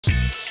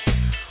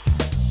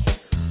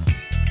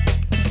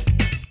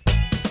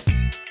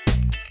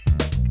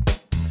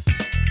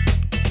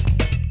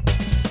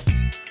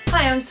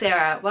I'm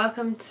Sarah.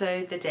 Welcome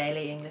to the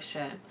Daily English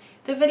Show.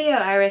 The video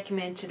I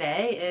recommend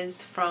today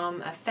is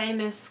from a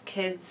famous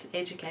kids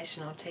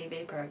educational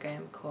TV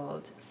program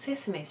called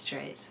Sesame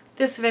Street.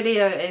 This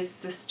video is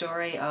the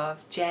story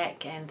of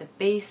Jack and the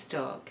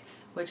Beanstalk,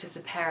 which is a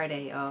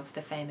parody of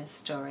the famous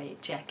story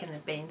Jack and the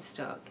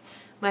Beanstalk.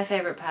 My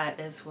favourite part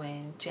is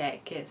when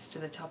Jack gets to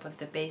the top of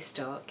the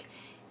beanstalk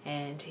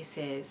and he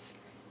says,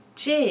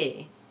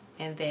 "Gee,"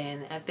 and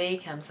then a bee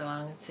comes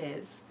along and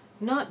says,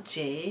 "Not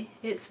G,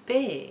 it's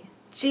B."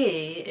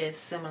 G is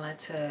similar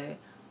to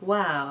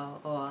wow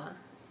or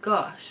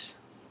gosh.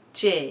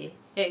 G,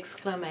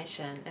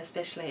 exclamation,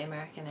 especially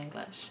American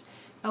English.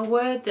 A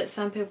word that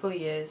some people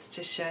use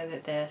to show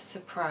that they're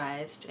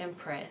surprised,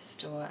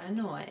 impressed or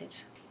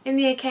annoyed. In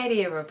the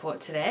Acadia report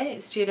today,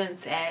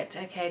 students at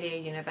Acadia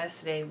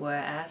University were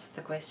asked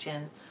the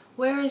question,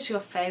 where is your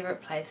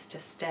favourite place to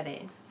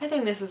study? I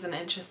think this is an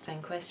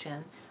interesting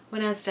question.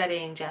 When I was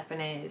studying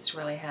Japanese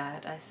really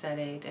hard, I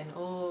studied in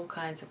all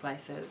kinds of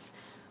places.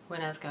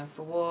 When I was going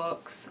for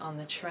walks, on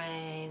the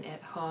train,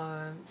 at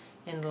home,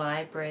 in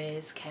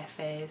libraries,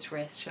 cafes,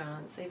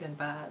 restaurants, even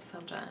bars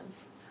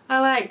sometimes. I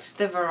liked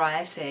the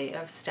variety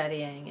of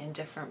studying in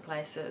different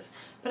places,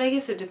 but I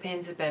guess it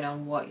depends a bit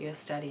on what you're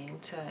studying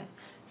too.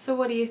 So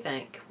what do you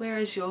think? Where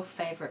is your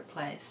favourite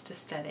place to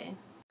study?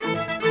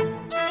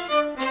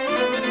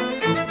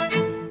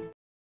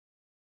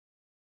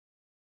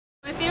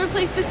 My favourite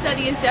place to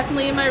study is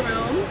definitely in my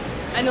room.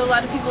 I know a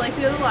lot of people like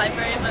to go to the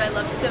library, but I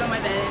love to sit on my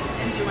bed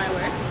and do my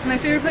work. My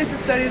favourite place to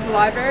study is the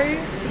library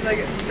because I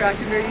get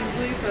distracted very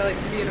easily, so I like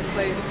to be in a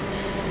place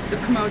that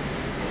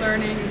promotes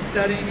learning and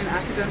studying and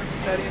academic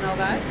study and all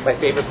that. My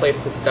favourite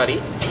place to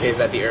study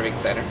is at the Irving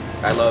Center.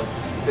 I love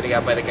sitting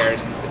out by the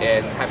gardens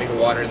and having the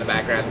water in the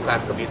background and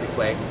classical music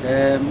playing.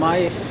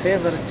 My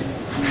favourite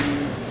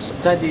place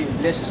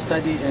to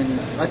study in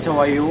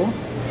Ottawa.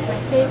 My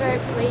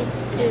favorite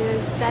place to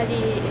study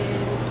is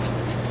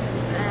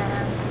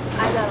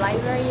either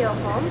library or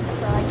home,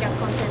 so I can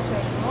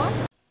concentrate more.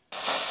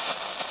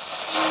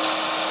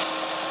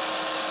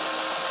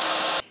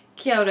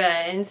 Kia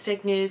ora, in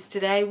Stick News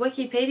today,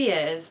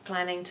 Wikipedia is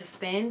planning to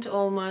spend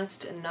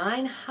almost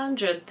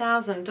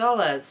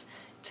 $900,000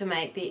 to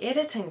make the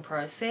editing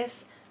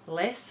process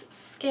less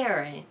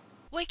scary.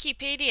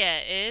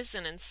 Wikipedia is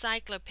an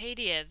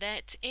encyclopedia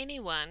that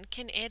anyone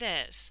can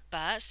edit,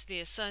 but the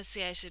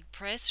Associated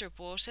Press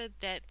reported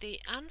that the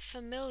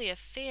unfamiliar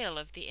feel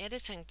of the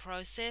editing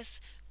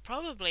process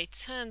probably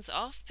turns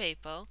off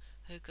people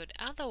who could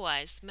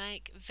otherwise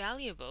make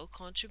valuable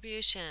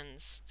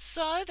contributions.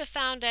 So the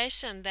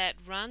foundation that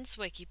runs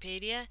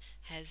Wikipedia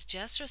has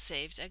just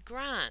received a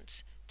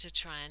grant to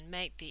try and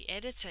make the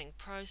editing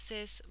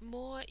process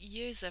more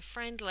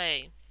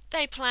user-friendly.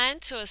 They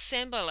plan to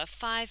assemble a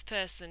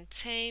 5-person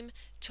team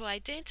to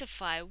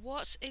identify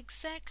what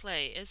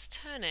exactly is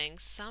turning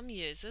some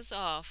users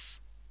off.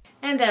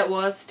 And that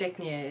was Stick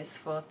News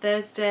for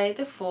Thursday,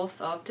 the 4th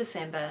of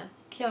December.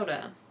 Kia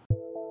ora.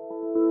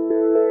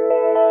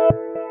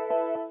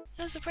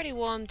 It was a pretty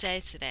warm day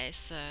today,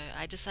 so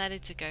I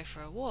decided to go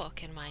for a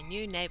walk in my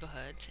new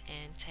neighbourhood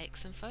and take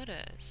some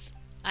photos.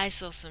 I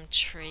saw some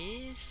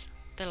trees,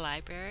 the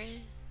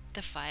library,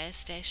 the fire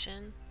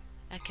station,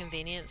 a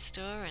convenience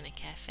store and a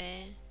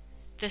cafe,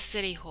 the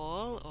city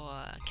hall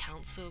or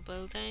council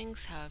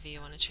buildings, however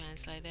you want to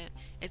translate it.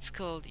 It's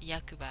called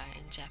yakuba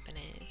in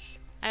Japanese.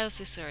 I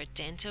also saw a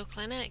dental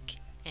clinic,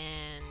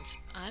 and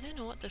I don't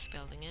know what this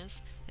building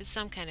is. It's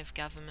some kind of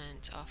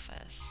government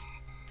office.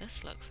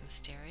 This looks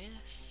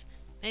mysterious.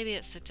 Maybe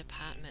it's the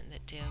department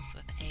that deals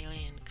with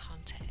alien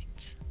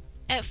contact.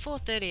 At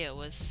 4:30 it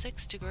was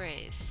 6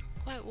 degrees,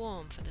 quite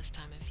warm for this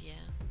time of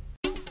year.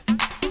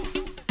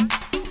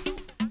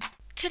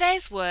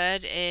 Today's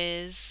word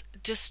is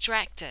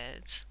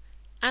distracted,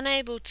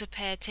 unable to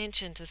pay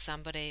attention to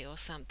somebody or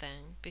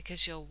something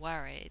because you're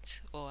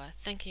worried or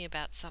thinking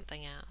about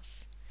something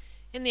else.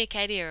 In the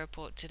Acadia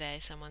report today,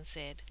 someone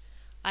said,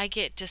 "I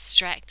get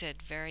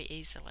distracted very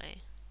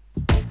easily."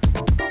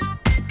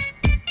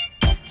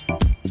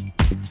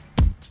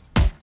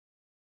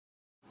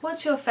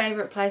 What's your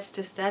favourite place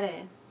to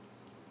study?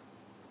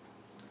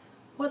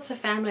 What's a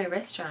family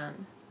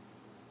restaurant?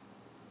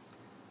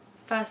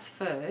 Fast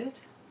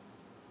food?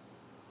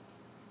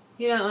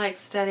 You don't like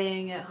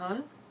studying at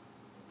home?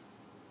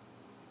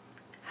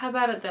 How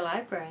about at the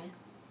library?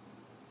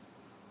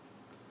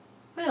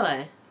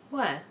 Really?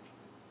 Where?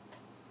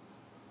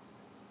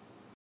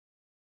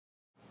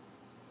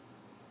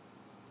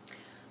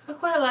 I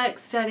quite like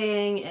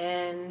studying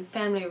in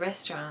family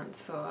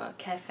restaurants or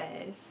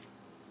cafes.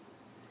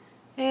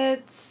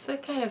 It's a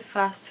kind of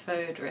fast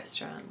food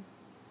restaurant.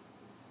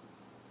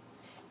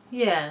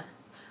 Yeah,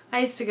 I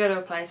used to go to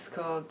a place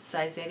called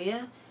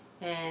Caesarea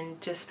and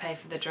just pay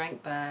for the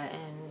drink bar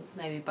and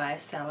maybe buy a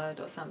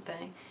salad or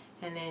something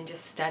and then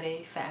just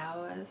study for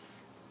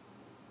hours.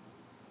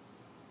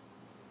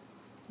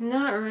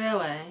 Not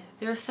really.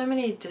 There are so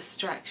many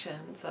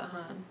distractions at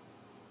home.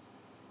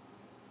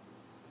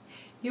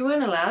 You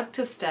weren't allowed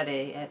to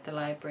study at the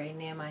library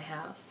near my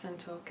house in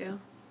Tokyo.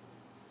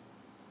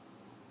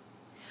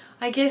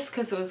 I guess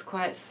because it was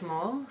quite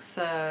small,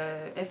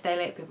 so if they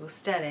let people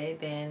study,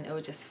 then it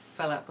would just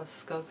fill up with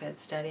school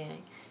kids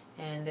studying,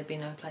 and there'd be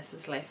no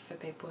places left for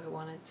people who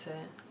wanted to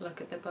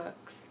look at the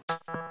books.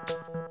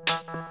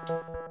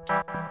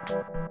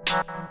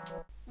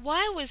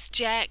 Why was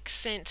Jack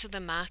sent to the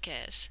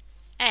market?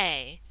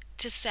 A.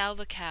 To sell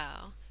the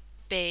cow.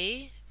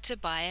 B. To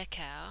buy a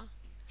cow.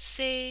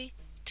 C.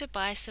 To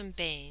buy some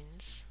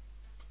beans.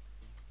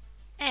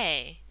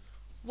 A.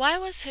 Why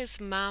was his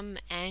mum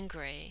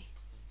angry?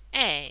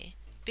 A.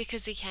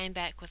 Because he came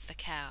back with the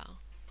cow.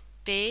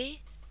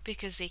 B.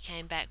 Because he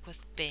came back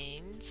with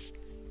beans.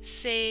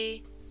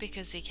 C.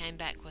 Because he came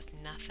back with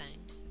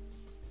nothing.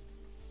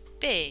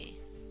 B.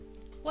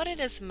 What did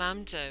his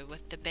mum do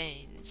with the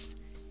beans?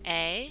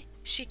 A.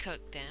 She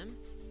cooked them.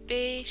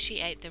 B. She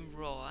ate them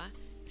raw.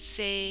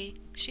 C.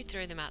 She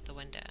threw them out the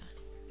window.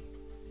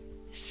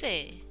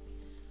 C.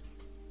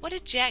 What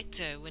did Jack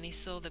do when he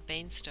saw the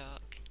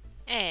beanstalk?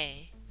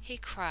 A. He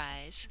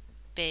cried.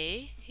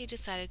 B. He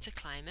decided to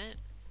climb it.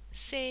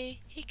 C.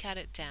 He cut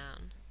it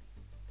down.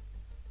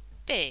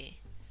 B.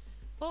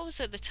 What was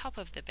at the top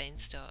of the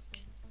beanstalk?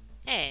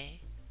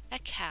 A. A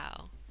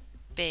cow.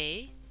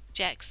 B.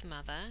 Jack's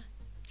mother.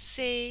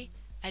 C.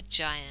 A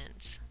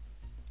giant.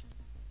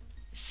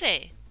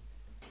 C.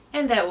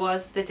 And that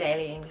was the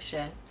Daily English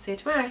Show. See you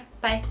tomorrow.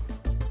 Bye.